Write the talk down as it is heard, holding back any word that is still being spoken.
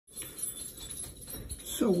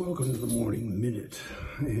So welcome to the Morning Minute,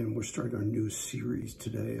 and we're starting our new series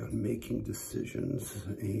today on making decisions,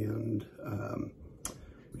 and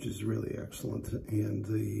which is really excellent. And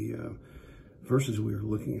the verses we are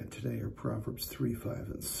looking at today are Proverbs 3, 5,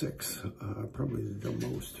 and 6, probably the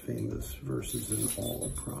most famous verses in all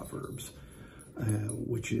of Proverbs,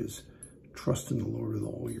 which is, trust in the Lord with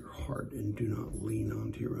all your heart and do not lean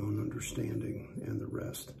onto your own understanding, and the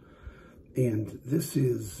rest. And this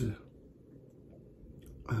is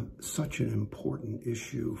such an important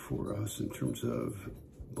issue for us in terms of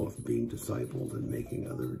both being discipled and making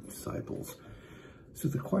other disciples. So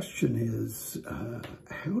the question is,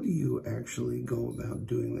 how do you actually go about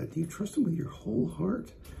doing that? Do you trust him with your whole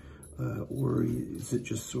heart? Or is it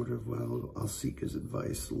just sort of, well, I'll seek his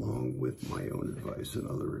advice along with my own advice and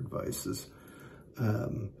other advices?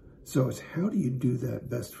 So it's how do you do that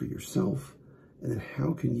best for yourself? And then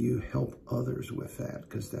how can you help others with that?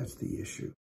 Because that's the issue.